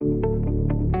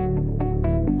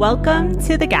Welcome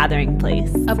to The Gathering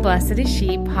Place, a Blessed is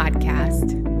She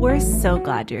podcast. We're so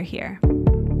glad you're here.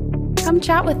 Come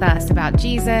chat with us about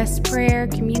Jesus, prayer,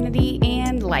 community,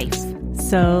 and life.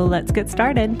 So let's get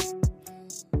started.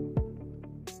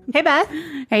 Hey, Beth.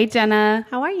 Hey, Jenna.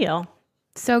 How are you?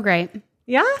 So great.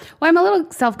 Yeah? Well, I'm a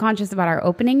little self-conscious about our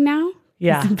opening now.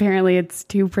 Yeah. Apparently it's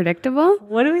too predictable.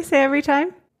 What do we say every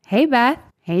time? Hey, Beth.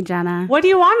 Hey, Jenna. What do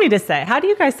you want me to say? How do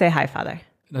you guys say hi, Father?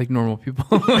 Like normal people.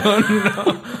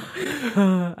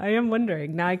 I am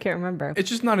wondering. Now I can't remember. It's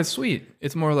just not as sweet.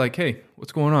 It's more like, hey,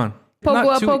 what's going on?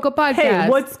 Poco podcast. Hey,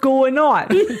 what's going on?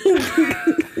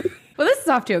 Well, this is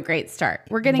off to a great start.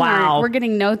 We're getting Wow. we're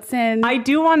getting notes in. I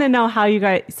do want to know how you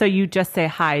guys, so you just say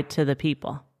hi to the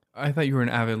people. I thought you were an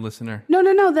avid listener.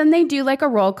 No. Then they do like a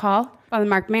roll call. Father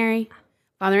Mark Mary,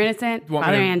 Father Innocent, You want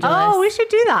Father me to- Angelus. Oh, we should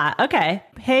do that. Okay.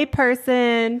 Hey,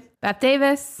 person. Beth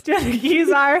Davis. These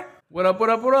are. What up, what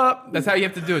up, what up? That's how you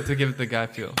have to do it to give it the guy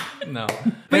feel. No.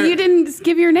 But you didn't just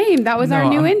give your name. That was our No,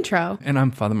 new I'm- intro. And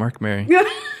I'm Father Mark Mary.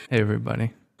 Hey,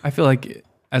 everybody. I feel like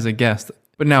as a guest,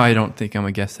 but now I don't think I'm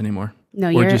a guest anymore. No,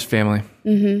 We're you're just family,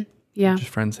 yeah. just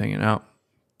friends hanging out.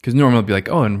 Because normally I'll be like,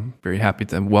 oh, I'm very happy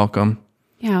to welcome.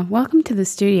 Yeah, welcome to the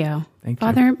studio. Thank you.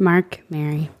 Father Mark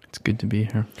Mary. It's good to be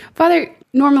here. Father,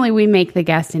 normally we make the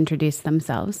guest introduce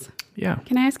themselves. Yeah.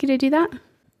 Can I ask you to do that?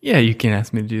 Yeah, you can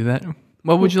ask me to do that.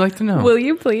 What would you like to know? Will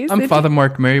you please? I'm Father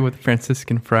Mark Mary with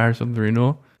Franciscan Friars of the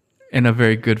Renewal and a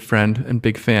very good friend and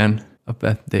big fan of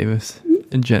Beth Davis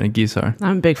and Jenna Guisar.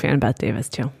 I'm a big fan of Beth Davis,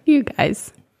 too. You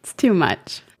guys, it's too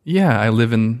much. Yeah, I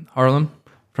live in Harlem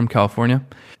from California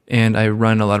and I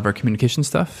run a lot of our communication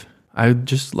stuff. I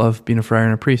just love being a friar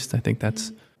and a priest. I think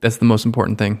that's the most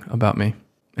important thing about me.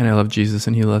 And I love Jesus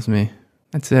and he loves me.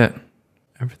 That's it.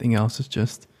 Everything else is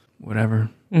just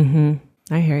whatever. Mm-hmm.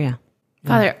 I hear you.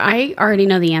 Father, I already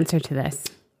know the answer to this,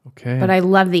 Okay. but I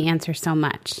love the answer so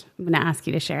much. I'm going to ask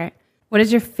you to share it. What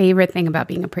is your favorite thing about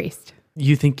being a priest?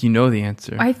 You think you know the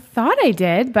answer. I thought I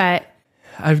did, but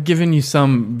I've given you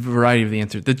some variety of the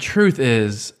answer. The truth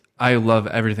is, I love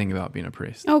everything about being a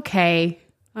priest. okay.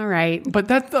 All right. But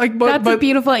that's like, That's a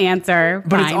beautiful answer.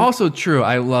 But it's Fine. also true.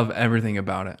 I love everything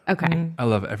about it. Okay. I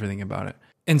love everything about it.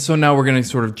 And so now we're going to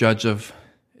sort of judge of,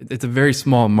 it's a very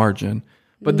small margin,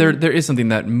 but there is something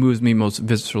that moves me most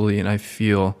viscerally, and I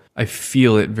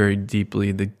feel it very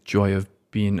deeply, the joy of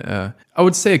being I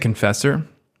would say a confessor,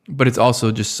 but it's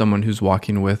also just someone who's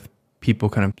walking with people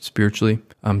kind of spiritually.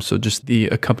 So just the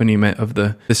accompaniment of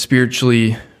the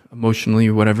spiritually,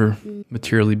 emotionally, whatever,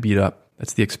 materially beat up.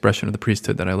 That's the expression of the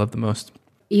priesthood that I love the most.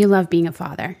 You love being a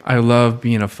father. I love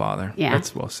being a father. Yeah.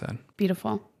 That's well said.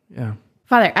 Beautiful. Yeah.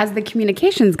 Father, as the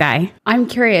communications guy, I'm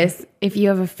curious if you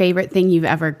have a favorite thing you've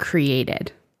ever created.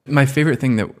 My favorite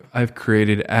thing that I've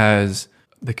created as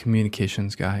the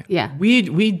communications guy. Yeah.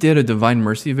 We did a Divine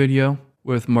Mercy video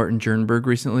with Martin Jernberg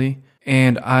recently,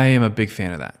 and I am a big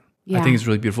fan of that. Yeah. I think it's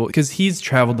really beautiful because he's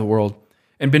traveled the world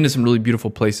and been to some really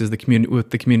beautiful places. The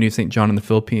community of St. John in the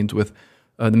Philippines, with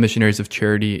the Missionaries of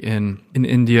Charity in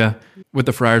India, with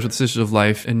the Friars with the Sisters of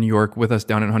Life in New York, with us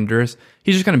down in Honduras.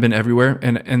 He's just kind of been everywhere,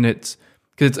 and it's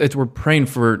because it's we're praying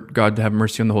for God to have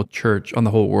mercy on the whole church, on the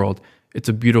whole world. It's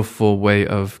a beautiful way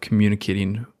of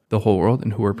communicating the whole world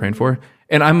and who we're praying for.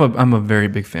 And I'm a very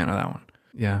big fan of that one.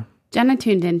 Yeah. Jenna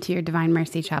tuned into your Divine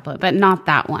Mercy Chaplet, but not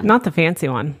that one. Not the fancy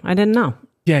one. I didn't know.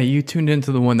 Yeah, you tuned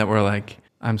into the one that we're like,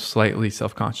 I'm slightly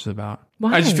self-conscious about.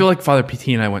 Why? I just feel like Father PT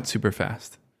and I went super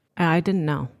fast. I didn't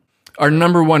know. Our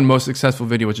number one most successful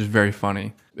video, which is very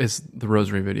funny, is the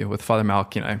Rosary video with Father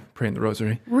Malky and I praying the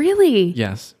Rosary. Really?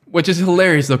 Yes. Which is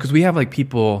hilarious though, because we have like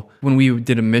people, when we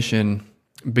did a mission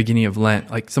beginning of Lent,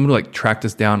 like someone like tracked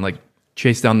us down, like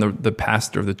chased down the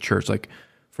pastor of the church, like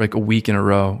for like a week in a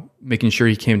row, making sure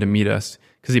he came to meet us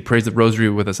because he prays the Rosary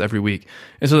with us every week.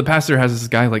 And so the pastor has this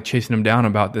guy like chasing him down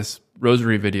about this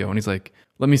Rosary video, and he's like,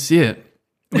 let me see it.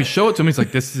 We show it to him. He's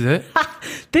like, this is it.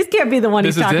 This can't be the one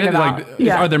This he's is talking it. about. Like,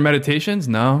 are there meditations?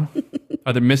 No.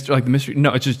 Are there the mystery?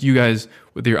 No, it's just you guys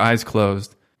with your eyes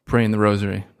closed praying the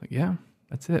Rosary. Like, yeah,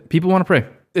 that's it. People want to pray.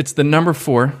 It's the number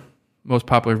 4 most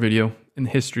popular video in the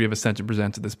history of Ascension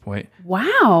Presents at this point,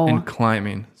 Wow. and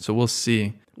climbing. So we'll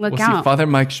see. Look we'll out. See Father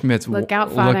Mike Schmitz. Look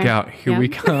out, Father. Look out. Here Yeah. we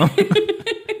come.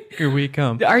 Here we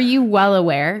come. Are you well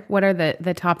aware? What are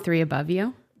the top 3 above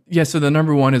you? Yeah, so the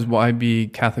number 1 is why be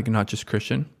Catholic and not just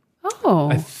Christian. Oh.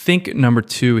 I think number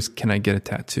 2 is can I get a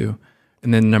tattoo?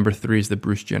 And then number 3 is the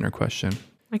Bruce Jenner question.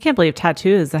 I can't believe tattoo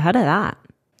is ahead of that.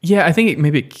 Yeah, I think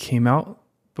maybe it came out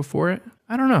before it.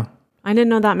 I don't know. I didn't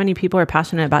know that many people are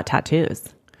passionate about tattoos.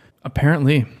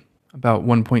 Apparently, about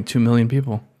 1.2 million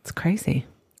people. It's crazy.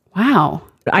 Wow.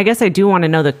 I guess I do want to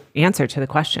know the answer to the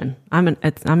question. I'm going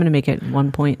to make it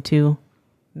 1.2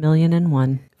 million and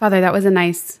one. Father, that was a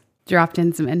nice dropped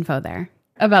in some info there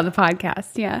about the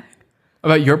podcast. Yeah.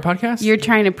 About your podcast? You're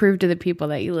trying to prove to the people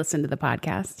that you listen to the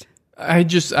podcast.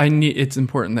 It's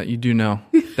important that you do know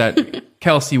that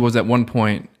Kelsey was at one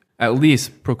point at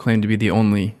least proclaimed to be the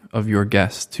only of your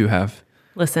guests to have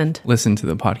listened to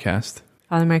the podcast.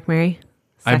 Father Mark Mary,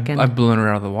 second. I've blown her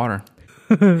out of the water.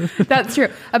 That's true.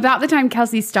 About the time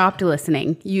Kelsey stopped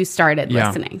listening, you started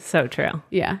listening. So true.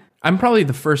 Yeah. I'm probably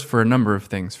the first for a number of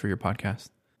things for your podcast.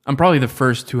 I'm probably the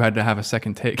first who had to have a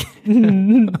second take.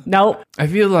 Nope. I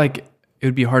feel like it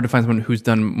would be hard to find someone who's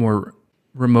done more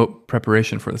remote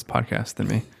preparation for this podcast than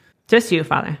me. Just you,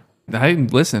 Father. I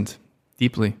listened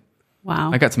deeply.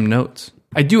 Wow. I got some notes.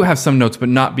 I do have some notes, but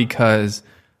not because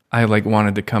I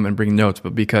wanted to come and bring notes,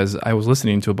 but because I was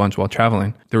listening to a bunch while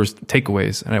traveling. There was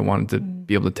takeaways, and I wanted to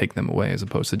be able to take them away as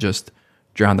opposed to just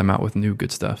drown them out with new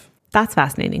good stuff. That's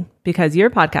fascinating because your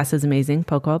podcast is amazing,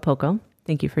 Poco a Poco.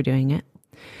 Thank you for doing it.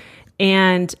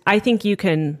 And I think you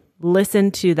can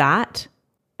listen to that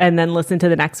and then listen to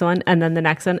the next one and then the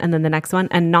next one and then the next one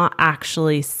and not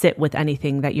actually sit with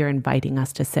anything that you're inviting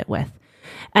us to sit with.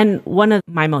 And one of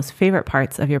my most favorite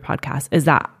parts of your podcast is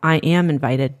that I am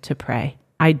invited to pray.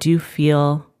 I do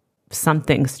feel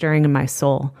something stirring in my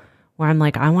soul where I'm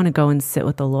like, I want to go and sit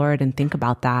with the Lord and think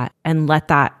about that and let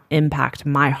that impact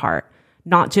my heart,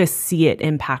 not just see it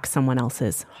impact someone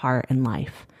else's heart and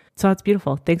life. So that's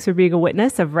beautiful. Thanks for being a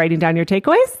witness of writing down your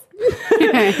takeaways.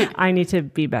 I need to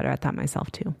be better at that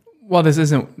myself too. Well, this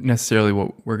isn't necessarily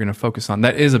what we're going to focus on.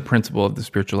 That is a principle of the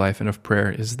spiritual life and of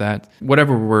prayer, is that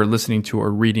whatever we're listening to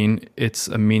or reading, it's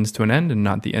a means to an end and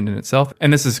not the end in itself.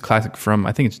 And this is classic from,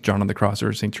 I think it's John of the Cross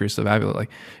or St. Teresa of Avila. Like,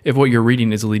 if what you're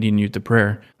reading is leading you to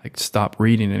prayer, like stop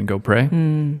reading and go pray.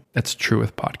 That's true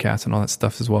with podcasts and all that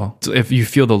stuff as well. So if you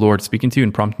feel the Lord speaking to you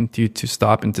and prompting you to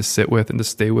stop and to sit with and to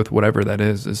stay with whatever that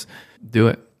is do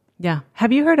it. Yeah.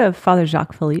 Have you heard of Father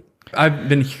Jacques Philippe? I've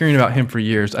been hearing about him for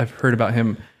years. I've heard about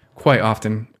him quite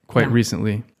often,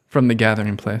 recently, from The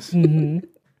Gathering Place. Mm-hmm.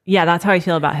 Yeah, that's how I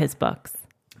feel about his books.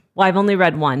 Well, I've only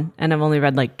read one, and I've only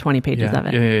read 20 pages of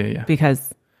it. Yeah.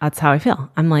 Because that's how I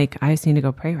feel. I'm like, I just need to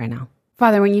go pray right now.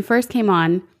 Father, when you first came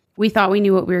on, we thought we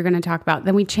knew what we were going to talk about.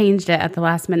 Then we changed it at the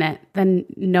last minute. Then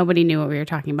nobody knew what we were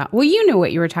talking about. Well, you knew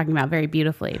what you were talking about very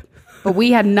beautifully, but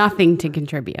we had nothing to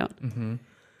contribute. Mm-hmm.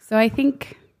 So I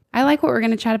think I like what we're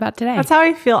going to chat about today. That's how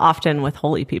I feel often with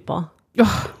holy people.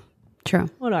 Oh, true.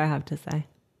 What do I have to say?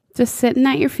 Just sitting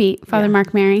at your feet, Father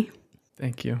Mark Mary.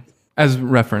 Thank you. As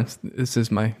referenced, this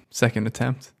is my second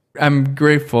attempt. I'm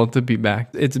grateful to be back.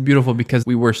 It's beautiful because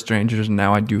we were strangers, and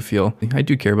now I do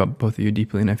care about both of you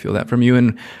deeply, and I feel that from you,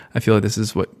 and I feel like this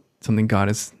is something God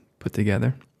has put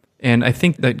together. And I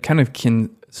think that kind of can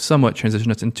somewhat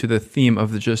transition us into the theme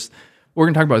of what we're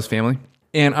going to talk about is family.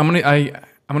 And I'm going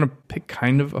to pick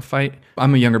kind of a fight.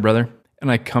 I'm a younger brother,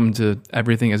 and I come to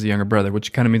everything as a younger brother,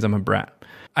 which kind of means I'm a brat.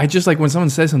 I just when someone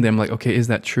says something, I'm like, okay, is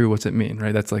that true? What's it mean?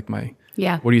 Right? That's what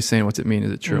are you saying? What's it mean?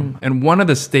 Is it true? And one of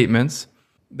the statements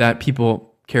that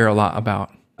people care a lot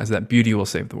about is that beauty will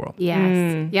save the world.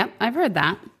 Yes. Yep. I've heard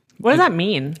that. What does that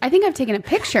mean? I think I've taken a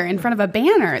picture in front of a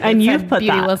banner that and you've said put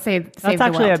beauty that. Will save That's the world.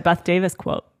 actually a Beth Davis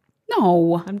quote.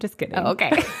 No. I'm just kidding. Oh,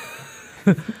 okay.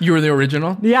 You were the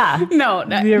original? Yeah. No.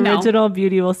 The original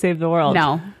beauty will save the world.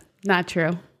 No, not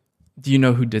true. Do you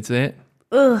know who did say it?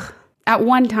 Ugh. At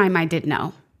one time I did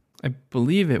know. I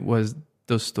believe it was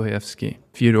Dostoevsky.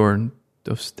 Fyodor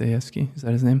Dostoevsky. Is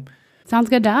that his name? Sounds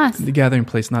good to us. The Gathering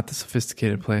Place, not the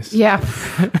sophisticated place. Yeah.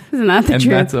 Isn't that the and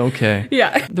truth? that's okay.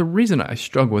 Yeah. The reason I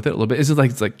struggle with it a little bit is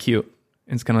it's cute.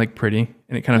 And it's kind of pretty.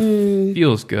 And it kind of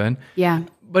feels good. Yeah.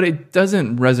 But it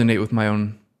doesn't resonate with my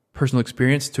own personal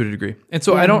experience to a degree. And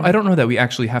so I don't know that we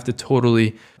actually have to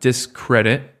totally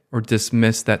discredit or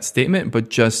dismiss that statement, but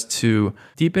just to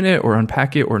deepen it or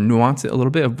unpack it or nuance it a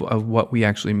little bit of what we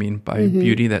actually mean by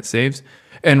beauty that saves.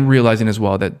 And realizing as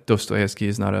well that Dostoevsky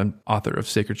is not an author of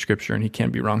sacred scripture and he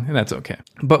can be wrong, and that's okay.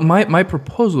 But my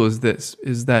proposal is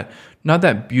that not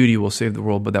that beauty will save the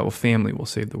world, but that family will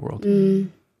save the world.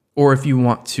 Or if you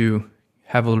want to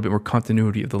have a little bit more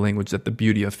continuity of the language, that the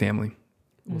beauty of family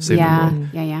will save the world.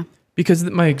 Yeah. Because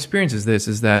my experience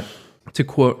is that, to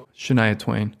quote Shania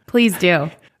Twain, Please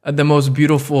do. The most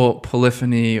beautiful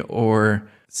polyphony or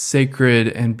sacred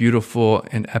and beautiful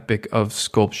and epic of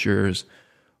sculptures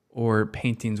or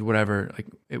paintings, whatever,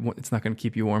 it's not going to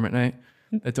keep you warm at night.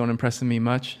 That don't impress me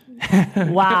much.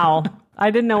 Wow. I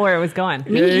didn't know where it was going.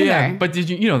 Me either. But did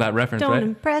you know that reference, Don't right?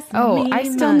 impress Oh, me I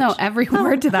still know every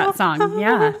word to that song.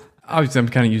 Yeah. Obviously, I'm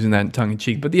kind of using that in tongue in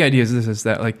cheek, but the idea is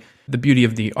that the beauty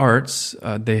of the arts,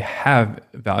 they have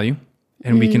value.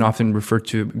 And we can often refer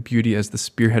to beauty as the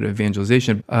spearhead of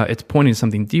evangelization. It's pointing to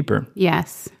something deeper.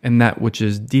 Yes. And that which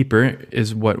is deeper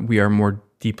is what we are more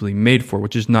deeply made for,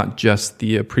 which is not just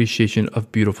the appreciation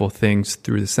of beautiful things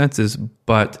through the senses,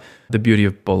 but the beauty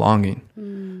of belonging,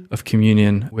 of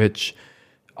communion, which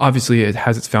obviously it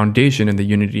has its foundation in the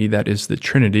unity that is the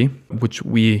Trinity, which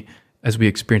we, as we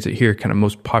experience it here, kind of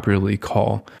most popularly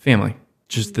call family.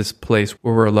 Just this place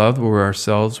where we're loved, where we're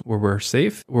ourselves, where we're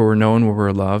safe, where we're known, where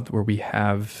we're loved, where we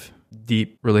have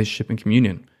deep relationship and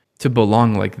communion. To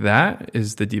belong like that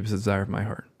is the deepest desire of my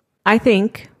heart. I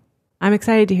think I'm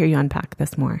excited to hear you unpack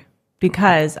this more,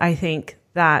 because I think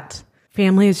that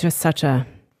family is just such a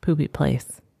poopy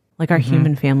place. Like our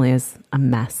human family is a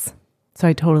mess. So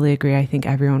I totally agree. I think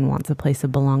everyone wants a place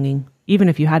of belonging. Even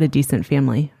if you had a decent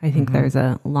family, I think there's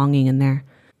a longing in there.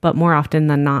 But more often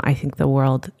than not, I think the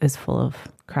world is full of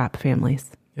crap families.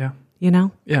 Yeah. You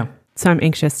know? Yeah. So I'm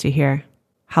anxious to hear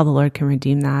how the Lord can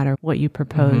redeem that, or what you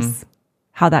propose,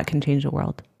 how that can change the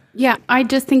world. Yeah, I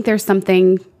just think there's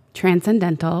something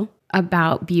transcendental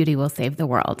about beauty will save the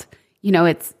world. You know,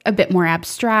 it's a bit more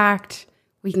abstract.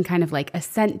 We can kind of like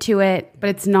assent to it,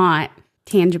 but it's not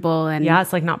tangible. And Yeah,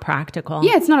 it's like not practical.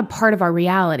 yeah, it's not a part of our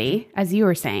reality, as you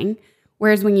were saying.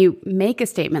 Whereas when you make a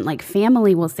statement like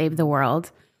family will save the world,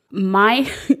 my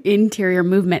interior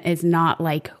movement is not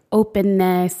like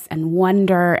openness and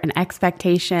wonder and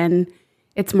expectation.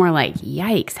 It's more like,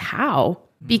 yikes, how?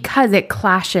 Because it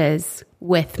clashes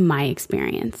with my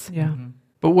experience. Yeah.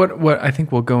 But what I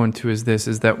think we'll go into is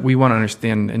that we want to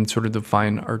understand and sort of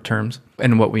define our terms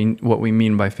and what we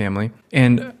mean by family.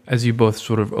 And as you both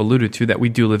sort of alluded to, that we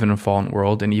do live in a fallen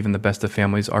world, and even the best of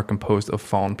families are composed of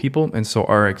fallen people. And so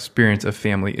our experience of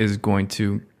family is going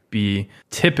to be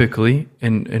typically,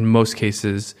 in most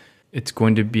cases, it's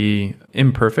going to be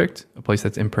imperfect, a place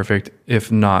that's imperfect, if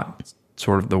not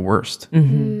sort of the worst.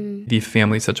 The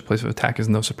family is such a place of attack is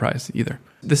no surprise either.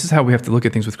 This is how we have to look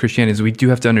at things with Christianity, is we do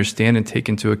have to understand and take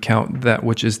into account that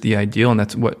which is the ideal, and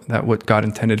that's what God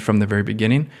intended from the very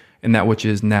beginning, and that which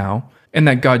is now, and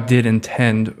that God did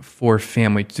intend for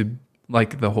family to,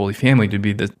 like the Holy Family, to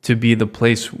be the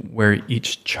place where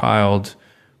each child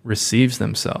receives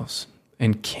themselves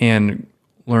and can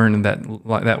learn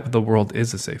that the world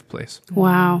is a safe place.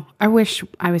 Wow. I wish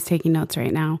I was taking notes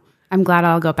right now. I'm glad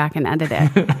I'll go back and edit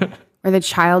it. Where the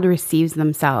child receives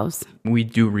themselves. We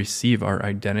do receive our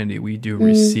identity. We do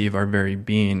receive our very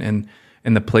being. And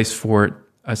the place for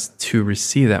us to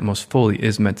receive that most fully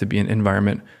is meant to be an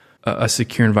environment, a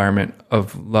secure environment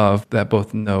of love that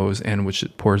both knows and which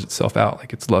it pours itself out.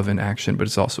 Like it's love in action, but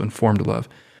it's also informed love.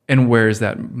 And where is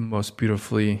that most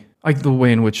beautifully, like the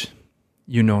way in which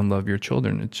you know and love your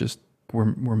children. It's just, we're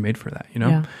made for that, you know?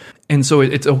 Yeah. And so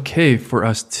it's okay for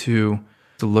us to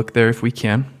look there if we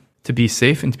can, to be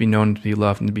safe and to be known, to be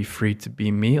loved and to be free to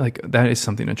be me. Like that is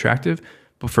something attractive.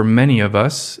 But for many of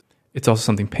us, it's also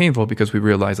something painful because we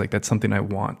realize like that's something I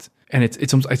want. And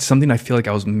it's something I feel like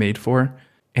I was made for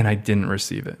and I didn't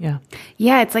receive it. Yeah.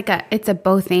 Yeah, it's a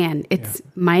both and. It's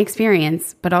my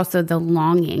experience, but also the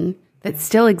longing that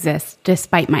still exists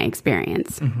despite my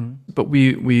experience. But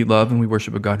we love and we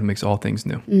worship a God who makes all things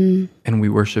new. And we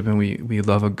worship and we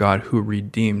love a God who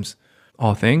redeems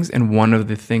all things. And one of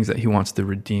the things that he wants to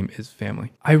redeem is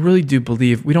family. I really do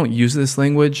believe, we don't use this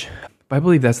language, but I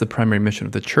believe that's the primary mission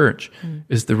of the church,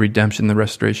 is the redemption, the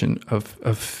restoration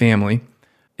of family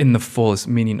in the fullest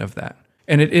meaning of that.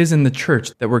 And it is in the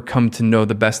church that we're come to know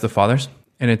the best of fathers.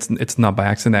 And it's not by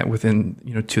accident that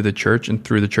within, to the church and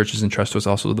through the churches entrust to us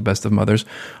also the best of mothers,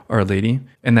 Our Lady.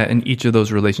 And that in each of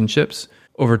those relationships,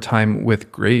 over time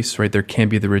with grace, right, there can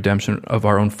be the redemption of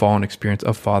our own fallen experience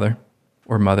of father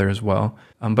or mother as well.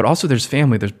 But also there's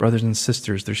family, there's brothers and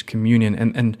sisters, there's communion.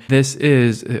 And this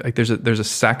is like, there's a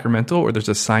sacramental or there's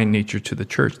a sign nature to the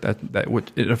church that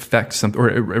it affects something or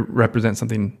it represents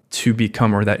something to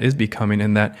become or that is becoming.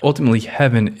 And that ultimately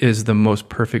heaven is the most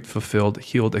perfect, fulfilled,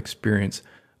 healed experience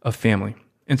of family.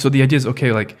 And so the idea is,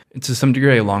 okay, like to some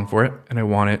degree I long for it and I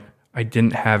want it. I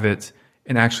didn't have it.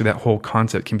 And actually that whole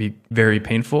concept can be very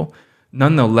painful.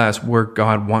 Nonetheless, where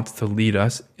God wants to lead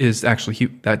us is actually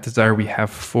that desire we have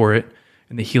for it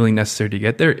and the healing necessary to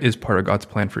get there is part of God's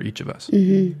plan for each of us.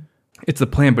 It's the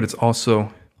plan, but it's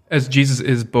also, as Jesus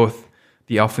is both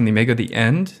the Alpha and the Omega, the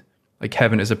end, like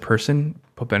heaven is a person,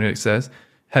 Pope Benedict says,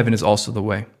 heaven is also the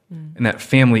way. And that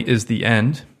family is the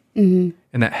end, and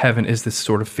that heaven is this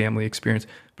sort of family experience,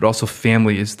 but also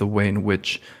family is the way in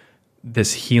which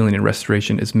this healing and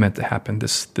restoration is meant to happen.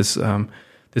 This place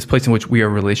in which we are a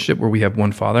relationship where we have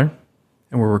one Father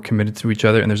and where we're committed to each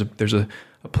other, and there's a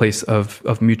place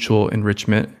of mutual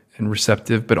enrichment and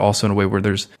receptive, but also in a way where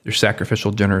there's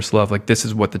sacrificial, generous love. Like this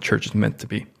is what the church is meant to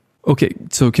be. Okay,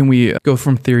 so can we go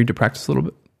from theory to practice a little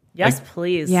bit? Yes,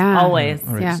 please. Yeah. Always.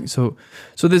 All right. Yeah. So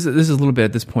this is a little bit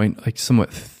at this point like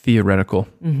somewhat theoretical,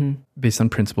 based on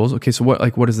principles. Okay, so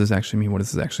what does this actually mean? What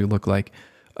does this actually look like?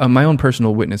 My own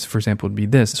personal witness, for example, would be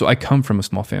this. So I come from a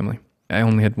small family. I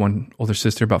only had one older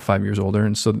sister, about 5 years older,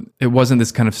 and so it wasn't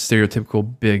this kind of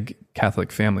stereotypical big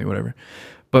Catholic family, whatever.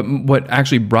 But what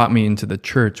actually brought me into the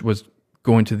church was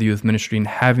going to the youth ministry and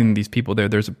having these people there.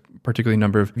 There's a particular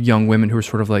number of young women who are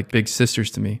sort of like big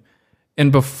sisters to me.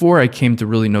 And before I came to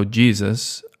really know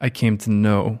Jesus, I came to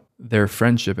know their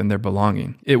friendship and their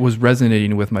belonging. It was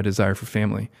resonating with my desire for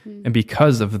family. And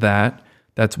because of that,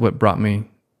 that's what brought me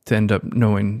to end up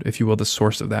knowing, if you will, the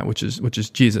source of that, which is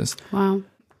Jesus. Wow.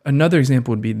 Another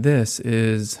example would be this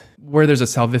is where there's a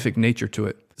salvific nature to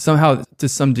it. Somehow, to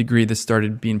some degree, this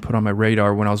started being put on my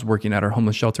radar when I was working at our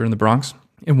homeless shelter in the Bronx.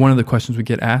 And one of the questions we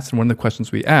get asked, and one of the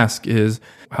questions we ask is,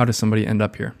 how does somebody end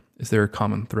up here? Is there a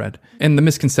common thread? And the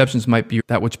misconceptions might be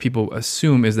that which people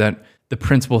assume is that the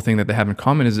principal thing that they have in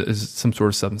common is some sort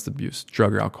of substance abuse,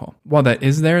 drug or alcohol. While that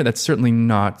is there, that's certainly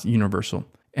not universal.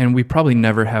 And we probably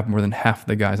never have more than half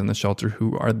the guys in the shelter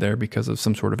who are there because of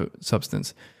some sort of a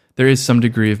substance. There is some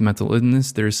degree of mental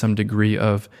illness. There is some degree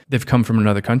of they've come from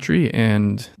another country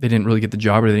and they didn't really get the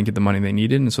job or they didn't get the money they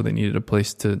needed, and so they needed a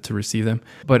place to receive them.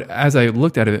 But as I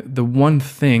looked at it, the one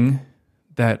thing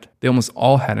that they almost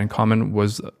all had in common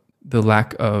was the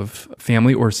lack of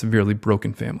family or severely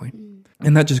broken family.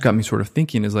 And that just got me sort of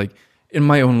thinking is like, in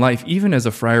my own life, even as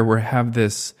a friar, where I have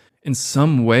this, in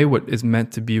some way, what is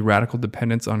meant to be radical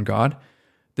dependence on God,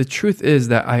 the truth is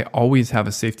that I always have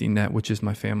a safety net, which is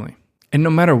my family. And no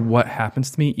matter what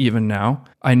happens to me, even now,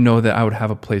 I know that I would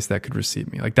have a place that could receive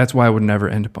me. Like that's why I would never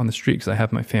end up on the street, because I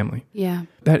have my family. Yeah.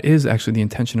 That is actually the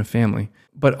intention of family.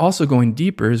 But also going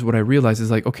deeper is what I realized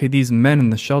is like, okay, these men in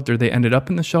the shelter, they ended up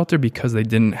in the shelter because they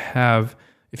didn't have,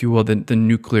 if you will, the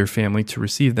nuclear family to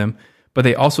receive them. But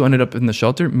they also ended up in the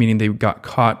shelter, meaning they got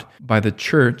caught by the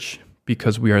church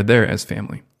because we are there as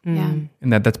family. Yeah.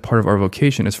 And that's part of our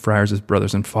vocation as friars, as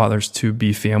brothers and fathers, to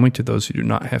be family to those who do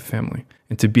not have family,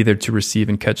 and to be there to receive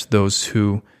and catch those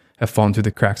who have fallen through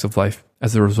the cracks of life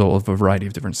as a result of a variety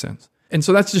of different sins. And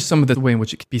so that's just some of the way in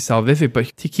which it can be salvific.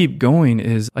 But to keep going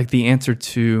is like the answer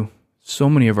to so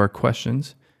many of our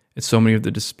questions, and so many of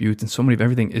the disputes, and so many of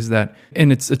everything is that,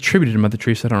 and it's attributed to Mother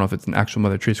Teresa, I don't know if it's an actual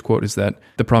Mother Teresa quote, is that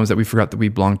the problem is that we forgot that we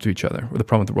belong to each other, or the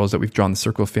problem with the world is that we've drawn the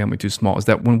circle of family too small, is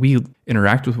that when we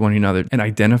interact with one another and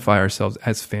identify ourselves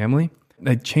as family,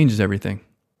 that changes everything.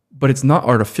 But it's not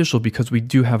artificial because we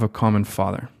do have a common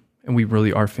father, and we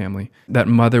really are family. That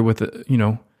mother with,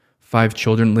 5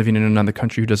 children living in another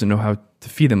country who doesn't know how to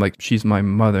feed them, like she's my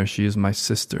mother, she is my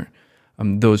sister.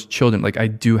 Those children, like I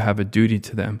do have a duty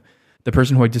to them. The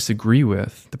person who I disagree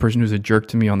with, the person who's a jerk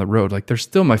to me on the road, like they're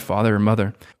still my father or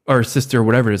mother or sister or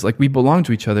whatever it is. Like we belong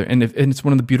to each other. And it's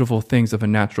one of the beautiful things of a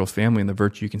natural family, and the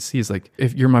virtue you can see is like,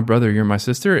 if you're my brother, you're my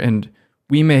sister, and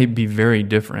we may be very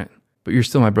different, but you're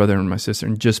still my brother and my sister.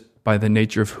 And just by the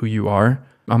nature of who you are,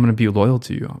 I'm going to be loyal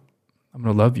to you. I'm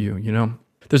going to love you,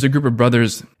 There's a group of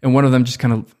brothers, and one of them just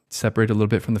kind of separated a little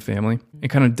bit from the family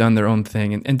and kind of done their own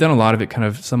thing and done a lot of it kind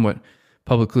of somewhat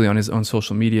publicly on his own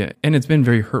social media. And it's been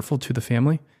very hurtful to the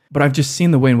family. But I've just seen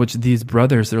the way in which these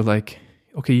brothers, they're like,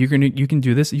 okay, you can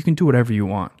do this. You can do whatever you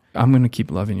want. I'm going to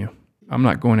keep loving you. I'm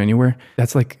not going anywhere.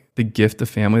 That's like the gift of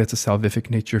family. That's a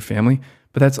salvific nature of family.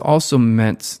 But that's also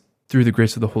meant through the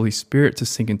grace of the Holy Spirit to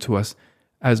sink into us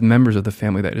as members of the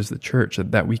family that is the church,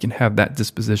 that we can have that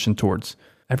disposition towards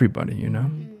everybody,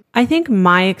 I think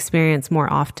my experience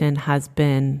more often has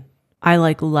been, I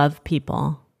love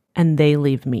people and they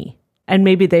leave me. And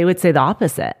maybe they would say the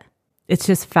opposite. It's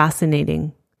just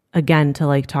fascinating, again,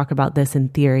 to talk about this in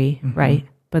theory, right?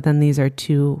 But then these are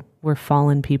we're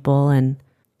fallen people. And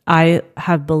I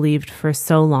have believed for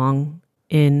so long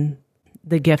in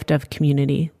the gift of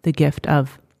community, the gift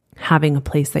of having a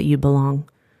place that you belong,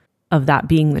 of that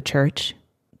being the church.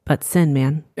 But sin,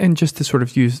 man. And just to sort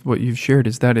of use what you've shared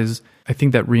I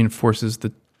think that reinforces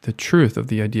the truth of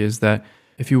the idea is that,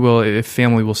 if you will, if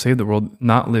family will save the world,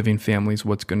 not living family is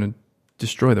what's going to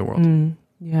destroy the world.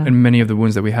 Yeah. And many of the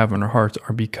wounds that we have in our hearts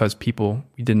are because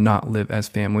we did not live as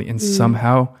family. And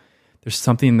somehow there's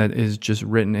something that is just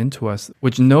written into us,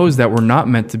 which knows that we're not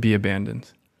meant to be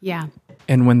abandoned. Yeah.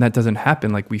 And when that doesn't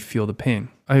happen, we feel the pain.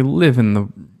 I live in the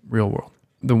real world.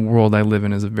 The world I live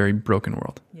in is a very broken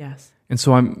world. Yes. And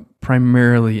so I'm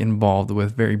primarily involved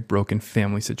with very broken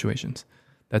family situations.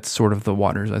 That's sort of the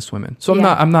waters I swim in. So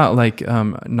I'm not like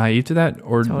naive to that,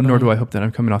 or nor do I hope that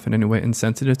I'm coming off in any way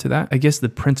insensitive to that. I guess the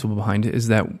principle behind it is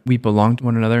that we belong to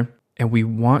one another, and we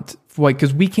want, like,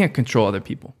 because we can't control other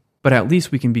people, but at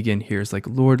least we can begin here. It's like,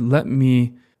 Lord, let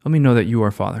me know that you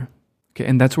are Father. Okay,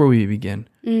 and that's where we begin.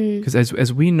 Because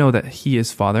as we know that He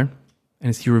is Father, and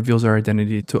as He reveals our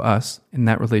identity to us in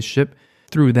that relationship,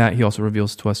 through that, He also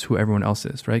reveals to us who everyone else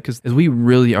is, right? Because as we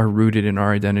really are rooted in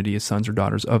our identity as sons or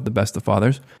daughters of the best of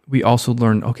fathers, we also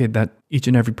learn, okay, that each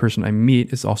and every person I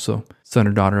meet is also son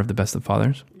or daughter of the best of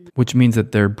fathers, which means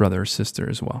that they're brother or sister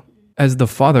as well. As the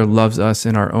Father loves us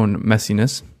in our own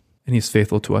messiness, and He's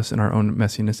faithful to us in our own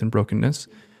messiness and brokenness,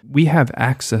 we have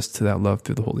access to that love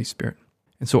through the Holy Spirit.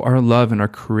 And so our love and our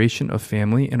creation of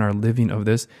family and our living of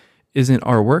this isn't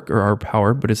our work or our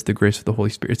power, but it's the grace of the Holy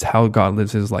Spirit. It's how God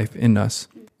lives His life in us,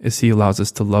 as He allows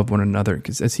us to love one another.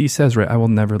 Because as He says, right, I will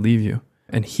never leave you.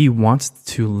 And He wants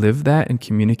to live that and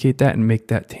communicate that and make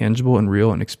that tangible and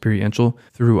real and experiential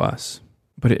through us.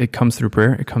 But it comes through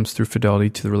prayer. It comes through fidelity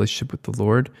to the relationship with the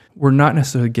Lord. We're not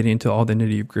necessarily getting into all the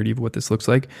nitty-gritty of what this looks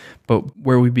like, but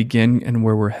where we begin and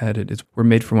where we're headed is we're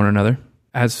made for one another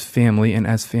as family. And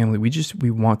as family,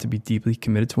 we want to be deeply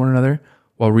committed to one another,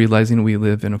 while realizing we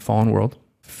live in a fallen world.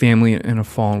 Family in a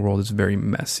fallen world is very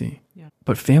messy. Yeah.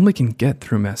 But family can get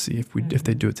through messy if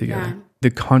they do it together. Yeah.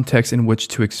 The context in which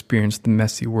to experience the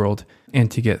messy world and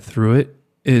to get through it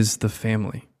is the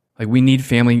family. Like, we need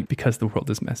family because the world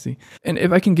is messy. And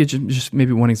if I can give just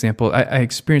maybe one example, I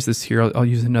experienced this here. I'll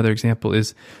use another example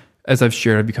is, as I've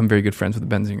shared, I've become very good friends with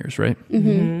the Benzingers, right?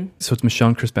 Mm-hmm. So it's Michelle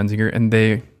and Chris Benzinger, and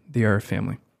they are a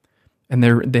family. And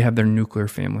they have their nuclear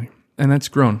family. And that's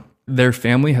grown. Their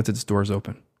family has its doors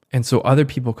open. And so other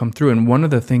people come through. And one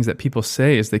of the things that people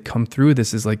say as they come through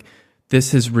this is like,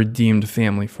 this has redeemed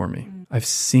family for me. I've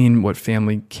seen what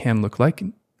family can look like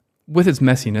with its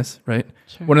messiness, right?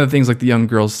 Sure. One of the things like the young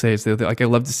girls say is they're like, I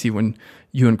love to see when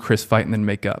you and Chris fight and then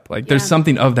make up. Like, there's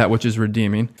something of that which is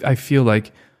redeeming. I feel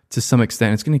like to some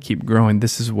extent it's going to keep growing.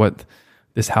 This is what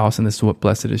this house, and this is what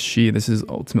Blessed is She. This is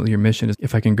ultimately your mission. Is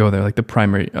if I can go there, like the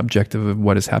primary objective of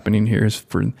what is happening here is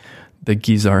for the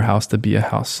Gizar house to be a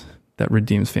house that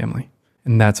redeems family.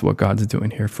 And that's what God's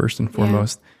doing here first and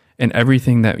foremost. Yeah. And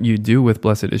everything that you do with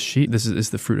Blessed is She, this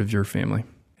is the fruit of your family.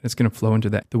 And it's going to flow into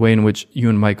that. The way in which you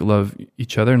and Mike love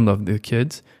each other and love the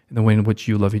kids, and the way in which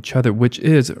you love each other, which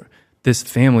is this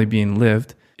family being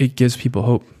lived, it gives people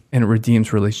hope, and it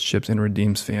redeems relationships and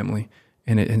redeems family.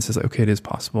 And it says, okay, it is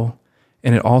possible.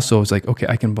 And it also is like, okay,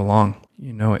 I can belong,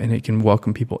 and it can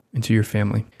welcome people into your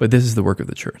family. But this is the work of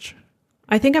the church.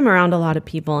 I think I'm around a lot of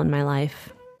people in my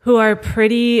life who are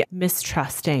pretty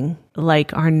mistrusting,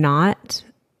 like are not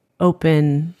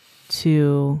open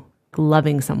to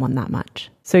loving someone that much.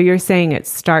 So you're saying it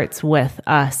starts with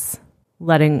us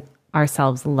letting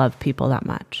ourselves love people that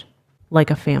much, like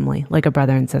a family, like a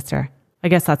brother and sister. I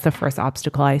guess that's the first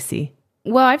obstacle I see.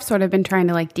 Well, I've sort of been trying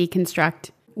to like deconstruct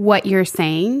what you're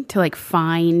saying to like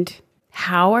find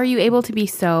how are you able to be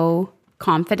so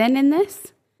confident in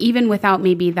this, even without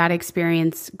maybe that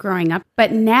experience growing up.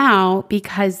 But now,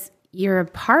 because you're a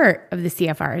part of the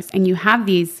CFRs and you have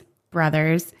these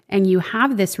brothers and you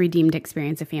have this redeemed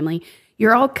experience of family,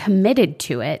 you're all committed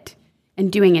to it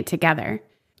and doing it together.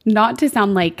 Not to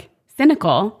sound like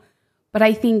cynical, but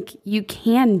I think you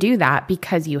can do that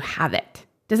because you have it.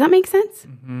 Does that make sense?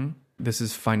 Mm-hmm. This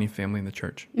is finding family in the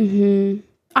church. Mm-hmm.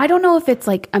 I don't know if it's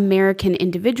like American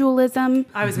individualism.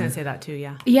 I was going to say that too,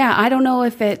 yeah. Yeah, I don't know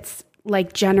if it's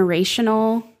like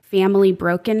generational family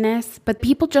brokenness, but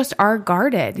people just are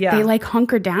guarded. Yeah. They like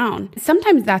hunker down.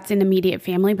 Sometimes that's in immediate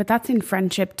family, but that's in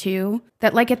friendship too.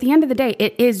 That like at the end of the day,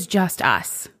 it is just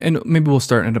us. And maybe we'll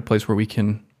start at a place where we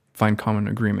can find common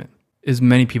agreement. Is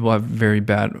many people have very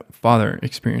bad father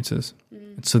experiences.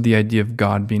 So the idea of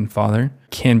God being father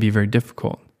can be very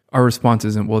difficult. Our response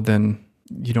isn't, well, then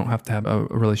you don't have to have a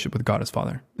relationship with God as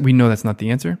father. We know that's not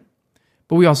the answer,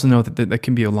 but we also know that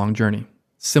can be a long journey.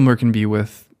 Similar can be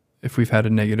with if we've had a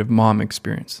negative mom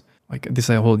experience. Like this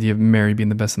whole idea of Mary being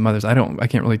the best of mothers. I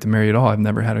can't relate to Mary at all. I've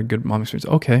never had a good mom experience.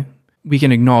 Okay, we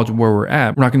can acknowledge where we're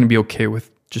at. We're not going to be okay with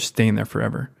just staying there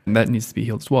forever. And that needs to be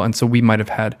healed as well. And so we might have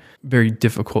had very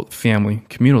difficult family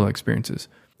communal experiences.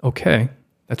 Okay,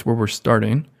 that's where we're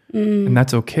starting. And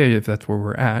that's okay if that's where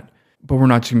we're at. But we're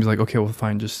not just going to be like, okay, well,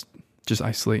 fine, just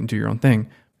isolate and do your own thing.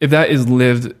 If that is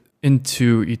lived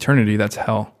into eternity, that's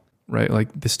hell, right? Like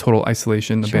this total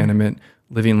isolation, abandonment,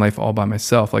 living life all by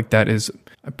myself. Like that is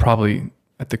probably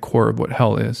at the core of what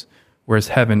hell is. Whereas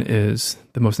heaven is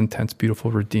the most intense,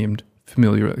 beautiful, redeemed,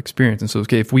 familiar experience. And so,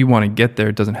 okay, if we want to get there,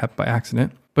 it doesn't happen by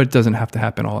accident. but it doesn't have to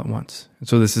happen all at once. And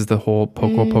so this is the whole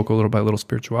poco, little by little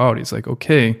spirituality. It's like,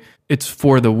 okay, it's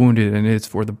for the wounded and it's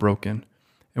for the broken.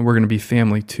 And we're going to be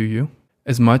family to you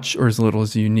as much or as little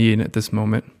as you need at this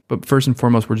moment. But first and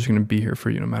foremost, we're just going to be here for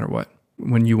you no matter what.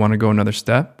 When you want to go another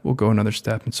step, we'll go another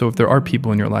step. And so if there are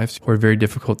people in your life who are very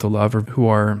difficult to love or who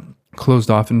are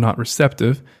closed off and not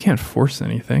receptive, you can't force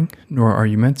anything, nor are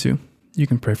you meant to. You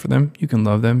can pray for them. You can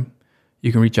love them.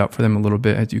 You can reach out for them a little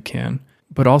bit as you can.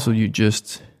 But also you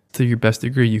just, to your best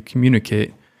degree, you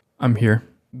communicate, I'm here.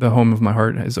 The home of my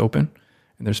heart is open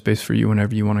and there's space for you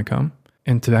whenever you want to come.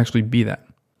 And to actually be that.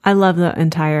 I love the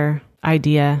entire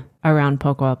idea around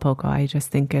poco a poco. I just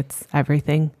think it's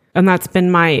everything. And that's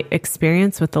been my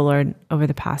experience with the Lord over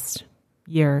the past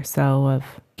year or so, of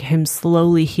him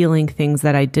slowly healing things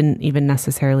that I didn't even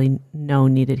necessarily know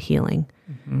needed healing.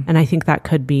 Mm-hmm. And I think that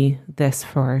could be this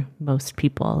for most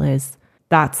people, is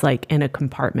that's like in a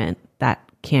compartment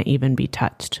that can't even be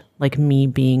touched. Like me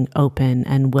being open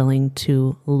and willing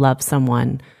to love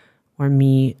someone, or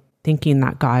me thinking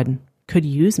that God could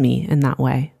use me in that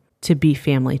way to be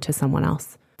family to someone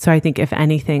else. So I think if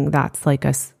anything, that's like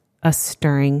a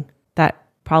stirring that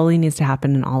probably needs to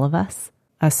happen in all of us,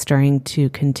 a stirring to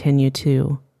continue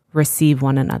to receive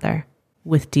one another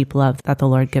with deep love that the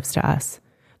Lord gives to us.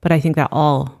 But I think that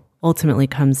all ultimately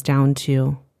comes down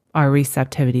to our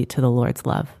receptivity to the Lord's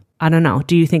love. I don't know.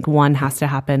 Do you think one has to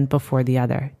happen before the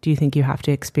other? Do you think you have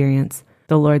to experience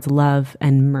the Lord's love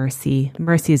and mercy?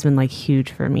 Mercy has been like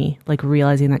huge for me, like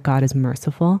realizing that God is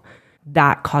merciful.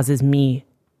 That causes me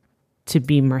to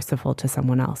be merciful to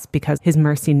someone else because his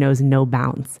mercy knows no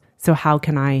bounds. So how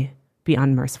can I be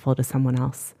unmerciful to someone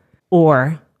else?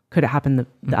 Or could it happen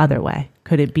the other way?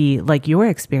 Could it be like your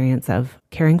experience of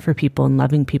caring for people and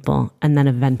loving people, and then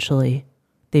eventually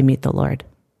they meet the Lord?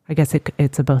 I guess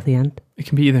it's a both and. It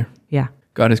can be either. Yeah.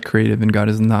 God is creative and God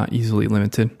is not easily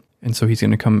limited. And so he's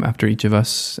going to come after each of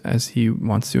us as he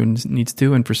wants to and needs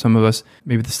to. And for some of us,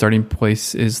 maybe the starting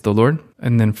place is the Lord.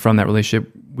 And then from that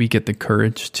relationship, we get the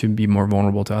courage to be more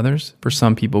vulnerable to others. For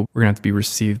some people, we're going to have to be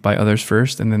received by others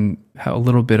first. And then a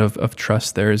little bit of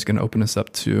trust there is going to open us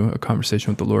up to a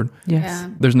conversation with the Lord. Yes. Yeah.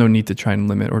 There's no need to try and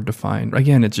limit or define.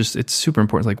 Again, it's super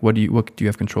important. Like, what do you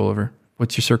have control over?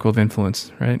 What's your circle of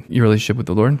influence, right? Your relationship with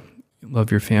the Lord,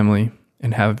 love your family,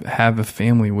 and have a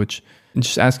family, and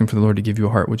just asking for the Lord to give you a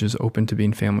heart which is open to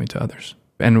being family to others.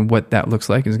 And what that looks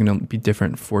like is going to be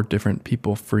different for different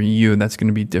people. For you, that's going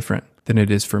to be different than it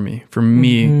is for me. For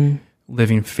me,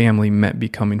 living family meant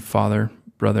becoming father,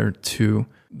 brother to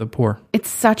the poor. It's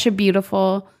such a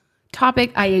beautiful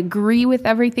topic. I agree with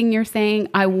everything you're saying.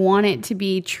 I want it to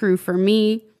be true for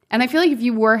me. And I feel like if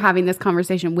you were having this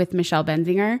conversation with Michelle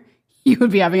Benzinger, you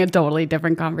would be having a totally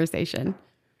different conversation.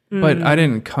 But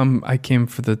I came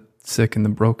for the sick and the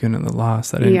broken and the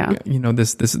lost. I didn't,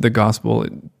 this is the gospel.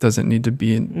 It doesn't need to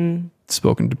be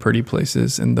spoken to pretty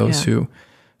places and those who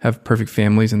have perfect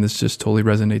families. And this just totally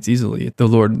resonates easily. The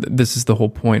Lord, this is the whole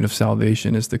point of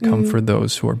salvation, is to come for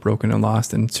those who are broken and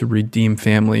lost and to redeem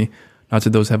family, not to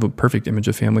those who have a perfect image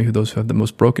of family, those who have the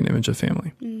most broken image of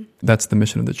family. That's the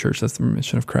mission of the church. That's the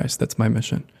mission of Christ. That's my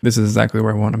mission. This is exactly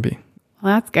where I want to be.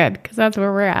 Well, that's good, because that's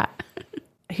where we're at.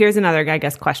 Here's another, I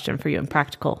guess, question for you in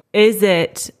practical. Is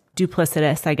it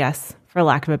duplicitous, I guess, for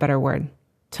lack of a better word,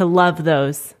 to love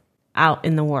those out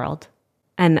in the world?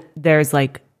 And there's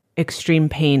like extreme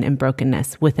pain and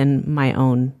brokenness within my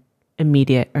own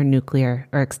immediate or nuclear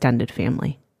or extended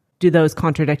family. Do those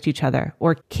contradict each other?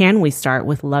 Or can we start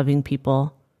with loving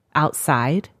people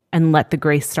outside and let the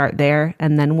grace start there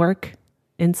and then work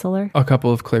insular? A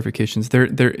couple of clarifications.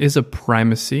 There is a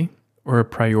primacy or a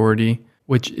priority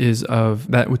which is of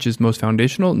that which is most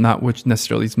foundational, not which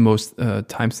necessarily is most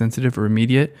time sensitive or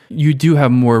immediate. You do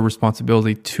have more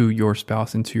responsibility to your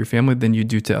spouse and to your family than you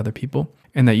do to other people,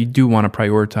 and that you do want to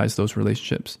prioritize those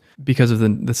relationships because of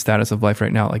the status of life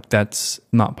right now. Like, that's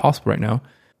not possible right now.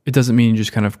 It doesn't mean you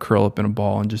just kind of curl up in a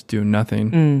ball and just do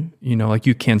nothing. Like,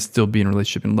 you can still be in a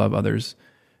relationship and love others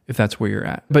if that's where you're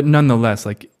at. But nonetheless,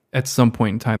 like, at some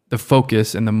point in time, the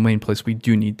focus and the main place we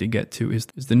do need to get to is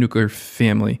the nuclear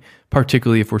family,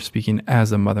 particularly if we're speaking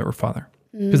as a mother or father,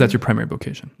 because that's your primary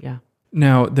vocation. Yeah.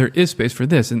 Now, there is space for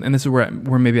this, and this is where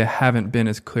maybe I haven't been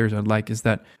as clear as I'd like, is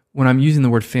that when I'm using the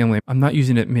word family, I'm not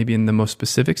using it maybe in the most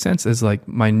specific sense as like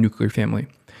my nuclear family.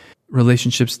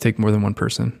 Relationships take more than one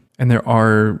person. And there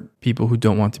are people who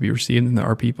don't want to be received, and there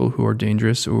are people who are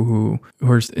dangerous or who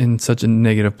are in such a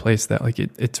negative place that like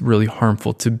it's really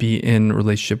harmful to be in a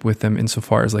relationship with them,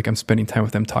 insofar as like I'm spending time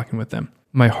with them, talking with them.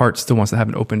 My heart still wants to have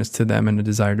an openness to them and a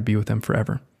desire to be with them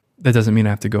forever. That doesn't mean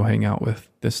I have to go hang out with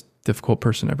this difficult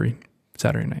person every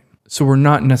Saturday night. So we're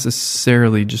not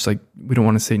necessarily just like, we don't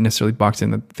want to say necessarily box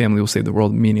in the family will save the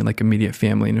world, meaning like immediate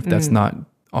family. And if that's not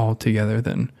all together,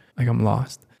 then like I'm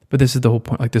lost. But this is the whole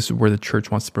point. Like this is where the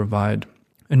church wants to provide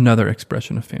another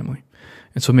expression of family.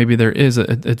 And so maybe there is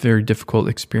a very difficult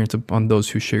experience on those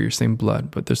who share your same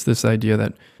blood. But there's this idea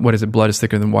that, what is it? Blood is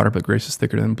thicker than water, but grace is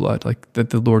thicker than blood. Like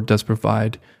that the Lord does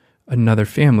provide another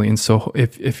family. And so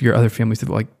if your other families,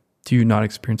 like, do you not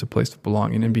experience a place of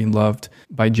belonging and being loved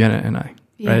by Jenna and I?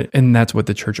 Yeah. Right. And that's what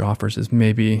the church offers, is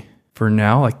maybe for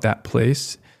now, like that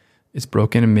place is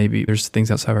broken and maybe there's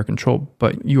things outside of our control,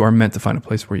 but you are meant to find a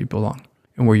place where you belong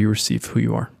and where you receive who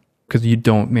you are, because you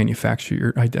don't manufacture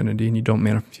your identity and you don't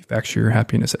manufacture your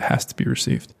happiness. It has to be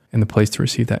received. And the place to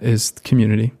receive that is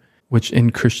community, which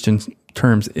in Christian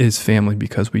terms is family,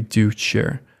 because we do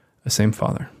share a same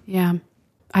Father. Yeah.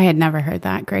 I had never heard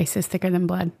that. Grace is thicker than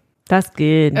blood. That's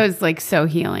good. It was like so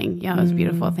healing. Yeah, it was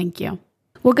beautiful. Thank you.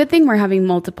 Well, good thing we're having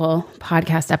multiple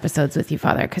podcast episodes with you,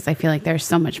 Father, because I feel like there's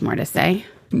so much more to say.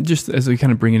 Just as we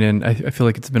kind of bring it in, I feel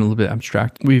like it's been a little bit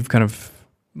abstract. We've kind of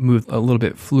moved a little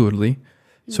bit fluidly.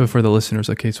 So for the listeners,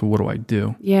 okay, so what do I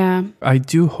do? Yeah. I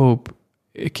do hope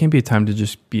it can be a time to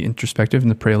just be introspective and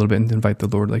to pray a little bit and to invite the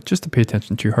Lord, like just to pay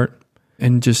attention to your heart.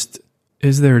 And just,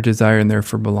 is there a desire in there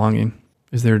for belonging?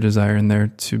 Is there a desire in there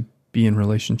to be in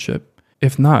relationship?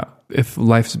 If not, if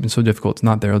life's been so difficult, it's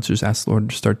not there, let's just ask the Lord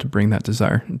to start to bring that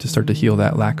desire and to start to heal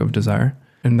that lack of desire.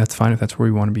 And that's fine if that's where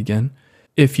we want to begin.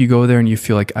 If you go there and you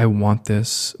feel like, I want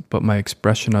this, but my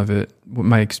expression of it,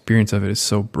 my experience of it is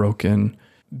so broken,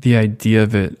 the idea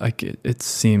of it, like it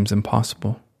seems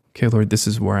impossible. Okay, Lord, this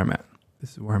is where I'm at.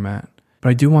 This is where I'm at. But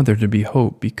I do want there to be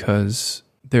hope, because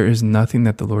there is nothing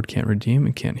that the Lord can't redeem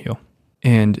and can't heal.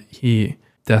 And he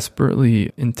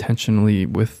desperately, intentionally,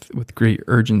 with great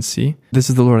urgency. This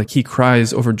is the Lord, like he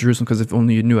cries over Jerusalem, because if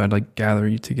only you knew, I'd like gather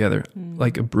you together,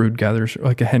 like a brood gathers,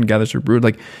 like a hen gathers her brood.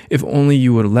 Like if only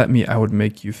you would let me, I would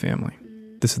make you family.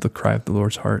 This is the cry of the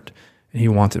Lord's heart, and he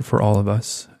wants it for all of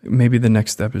us. Maybe the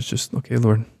next step is just, okay,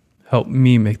 Lord, help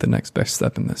me make the next best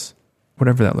step in this,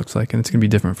 whatever that looks like. And it's going to be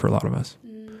different for a lot of us.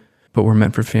 But we're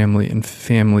meant for family, and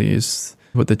family is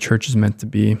what the church is meant to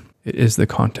be. It is the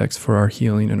context for our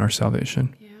healing and our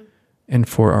salvation, and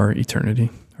for our eternity,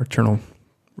 our eternal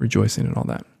rejoicing and all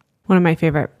that. One of my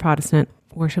favorite Protestant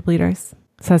worship leaders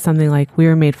says something like, we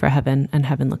were made for heaven, and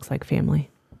heaven looks like family.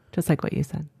 Just like what you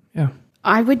said. Yeah.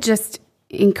 I would just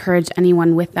encourage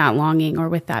anyone with that longing or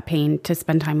with that pain to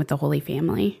spend time with the Holy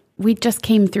Family. We just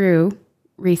came through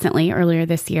recently, earlier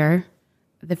this year,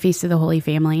 the Feast of the Holy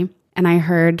Family. And I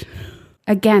heard,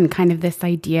 again, kind of this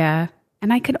idea,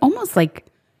 and I could almost like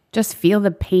just feel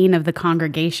the pain of the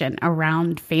congregation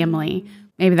around family.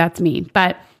 Maybe that's me.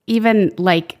 But even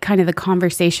like kind of the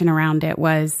conversation around it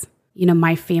was, you know,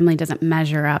 my family doesn't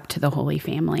measure up to the Holy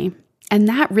Family. And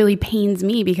that really pains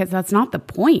me, because that's not the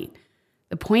point.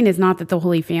 The point is not that the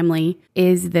Holy Family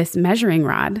is this measuring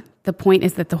rod. The point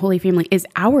is that the Holy Family is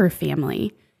our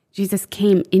family. Jesus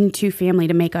came into family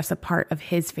to make us a part of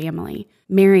his family.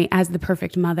 Mary, as the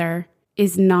perfect mother,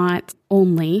 is not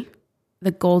only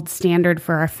the gold standard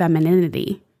for our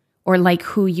femininity or like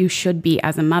who you should be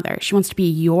as a mother. She wants to be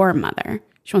your mother.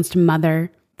 She wants to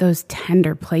mother those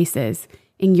tender places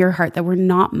in your heart that were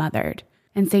not mothered.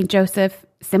 And St. Joseph,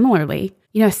 similarly,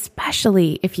 you know,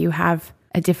 especially if you have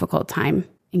a difficult time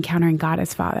encountering God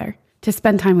as Father, to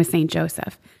spend time with St.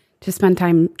 Joseph, to spend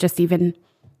time just even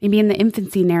maybe in the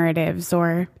infancy narratives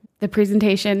or the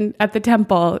presentation at the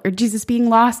temple or Jesus being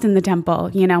lost in the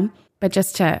temple, you know, but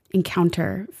just to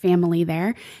encounter family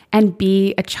there and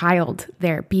be a child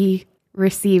there, be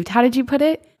received. How did you put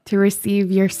it? To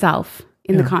receive yourself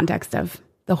in the context of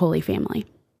the Holy Family.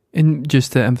 And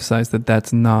just to emphasize that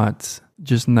that's not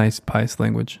just nice, pious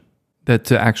language, that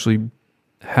to actually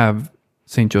have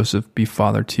St. Joseph be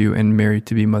father to you and Mary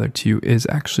to be mother to you is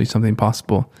actually something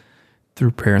possible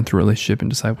through prayer and through relationship and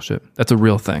discipleship. That's a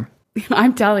real thing.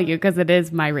 I'm telling you, because it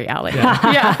is my reality.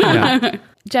 Yeah.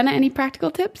 Jenna, any practical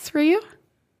tips for you?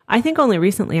 I think only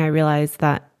recently I realized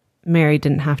that Mary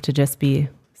didn't have to just be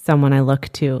someone I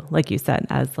look to, like you said,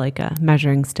 as like a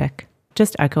measuring stick.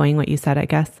 Just echoing what you said, I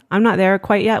guess. I'm not there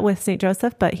quite yet with St.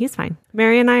 Joseph, but he's fine.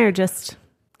 Mary and I are just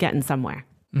getting somewhere.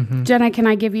 Mm-hmm. Jenna, can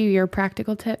I give you your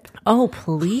practical tip? Oh,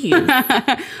 please.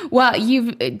 Well,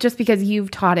 just because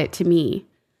you've taught it to me.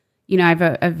 You know, I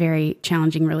have a very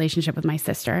challenging relationship with my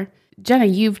sister. Jenna,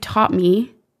 you've taught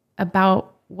me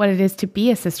about what it is to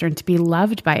be a sister and to be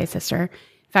loved by a sister.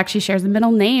 In fact, she shares a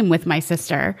middle name with my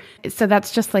sister. So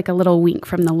that's just like a little wink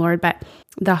from the Lord. But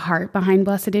the heart behind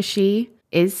Blessed is She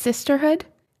is sisterhood.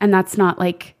 And that's not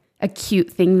like a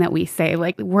cute thing that we say.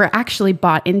 Like, we're actually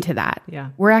bought into that.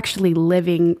 Yeah. We're actually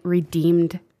living,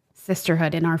 redeemed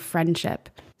sisterhood, in our friendship.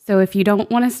 So if you don't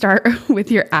want to start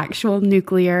with your actual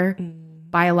nuclear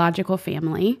biological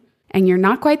family, and you're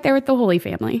not quite there with the Holy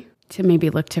Family, to maybe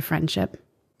look to friendship.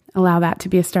 Allow that to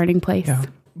be a starting place. Yeah.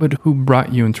 But who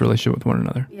brought you into relationship with one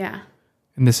another? Yeah.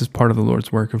 And this is part of the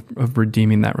Lord's work of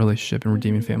redeeming that relationship and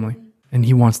redeeming family. And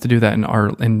he wants to do that in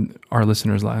our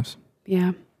listeners' lives.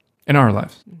 Yeah. In our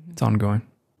lives. It's ongoing.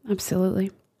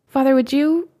 Absolutely. Father, would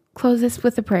you close this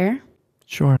with a prayer?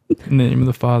 Sure. In the name of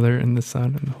the Father, and the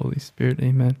Son, and the Holy Spirit.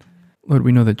 Amen. Lord,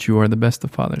 we know that you are the best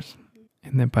of fathers,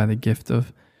 and that by the gift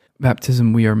of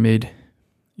baptism we are made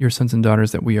your sons and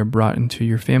daughters, that we are brought into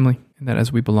your family, and that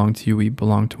as we belong to you, we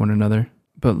belong to one another.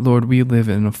 But Lord, we live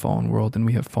in a fallen world, and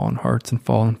we have fallen hearts and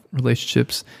fallen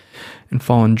relationships and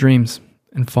fallen dreams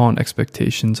and fallen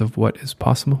expectations of what is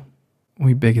possible.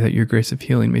 We beg that your grace of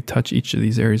healing may touch each of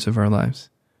these areas of our lives,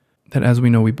 that as we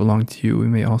know we belong to you, we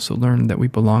may also learn that we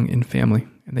belong in family,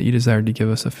 and that you desire to give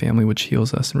us a family which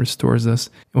heals us and restores us,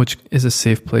 and which is a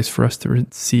safe place for us to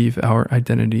receive our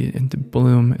identity and to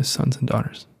bloom as sons and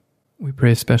daughters. We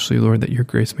pray especially, Lord, that your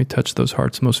grace may touch those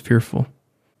hearts most fearful,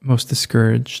 most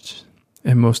discouraged,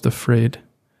 and most afraid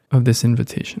of this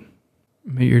invitation.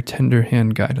 May your tender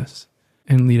hand guide us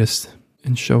and lead us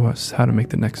and show us how to make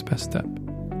the next best step.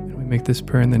 And we make this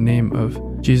prayer in the name of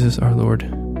Jesus our Lord,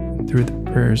 and through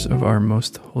the prayers of our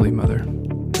most holy Mother,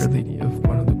 Our Lady of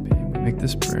Guadalupe. We make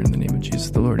this prayer in the name of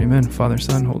Jesus the Lord. Amen. Father,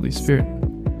 Son, Holy Spirit.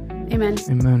 Amen.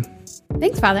 Amen.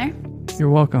 Thanks, Father. You're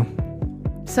welcome.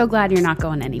 So glad you're not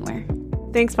going anywhere.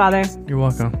 Thanks, Father. You're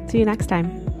welcome. See you next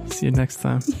time. See you next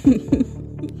time.